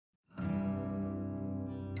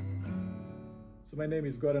So my name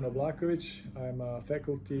is Goran Oblakovic. I'm a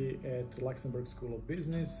faculty at Luxembourg School of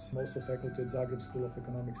Business. I'm also faculty at Zagreb School of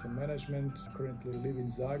Economics and Management. I currently live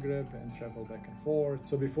in Zagreb and travel back and forth.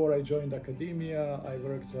 So before I joined academia, I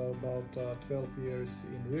worked about 12 years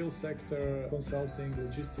in real sector, consulting,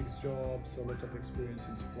 logistics jobs, a lot of experience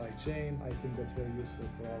in supply chain. I think that's very useful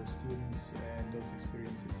for our students, and those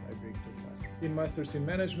experiences I bring to the classroom. In Masters in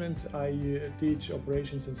Management, I teach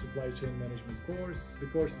Operations and Supply Chain Management course. The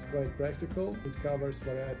course is quite practical. It covers a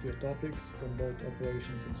variety of topics from both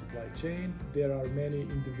operations and supply chain. There are many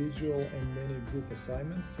individual and many group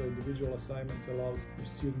assignments. So individual assignments allows the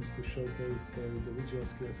students to showcase their individual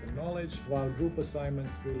skills and knowledge, while group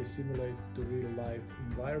assignments really simulate the real life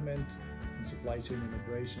environment. In supply chain and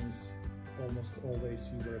operations, almost always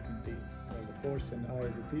you work in teams. Of course, and I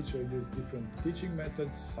as a teacher use different teaching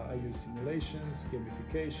methods. I use simulations,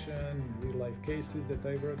 gamification, real-life cases that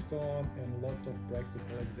I worked on, and a lot of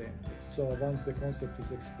practical examples. So once the concept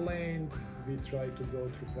is explained, we try to go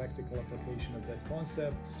through practical application of that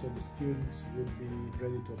concept, so the students would be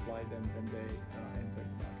ready to apply them when they enter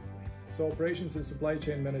the marketplace. So Operations and Supply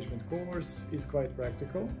Chain Management course is quite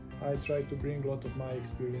practical. I try to bring a lot of my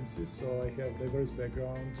experiences, so I have diverse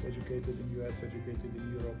backgrounds, educated in US, educated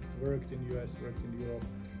in Europe, worked in US, worked in Europe.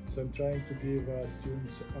 So I'm trying to give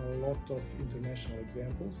students a lot of international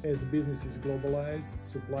examples. As business is globalized,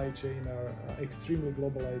 supply chain are extremely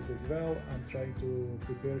globalized as well. I'm trying to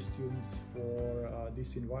prepare students for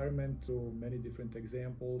this environment through many different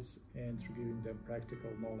examples and through giving them practical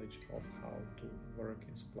knowledge of how to work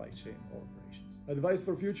in supply chain or operations. Advice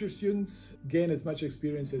for future students: gain as much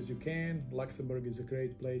experience as you can. Luxembourg is a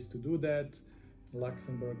great place to do that.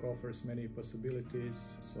 Luxembourg offers many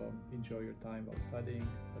possibilities, so enjoy your time while studying,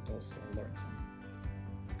 but also learn something.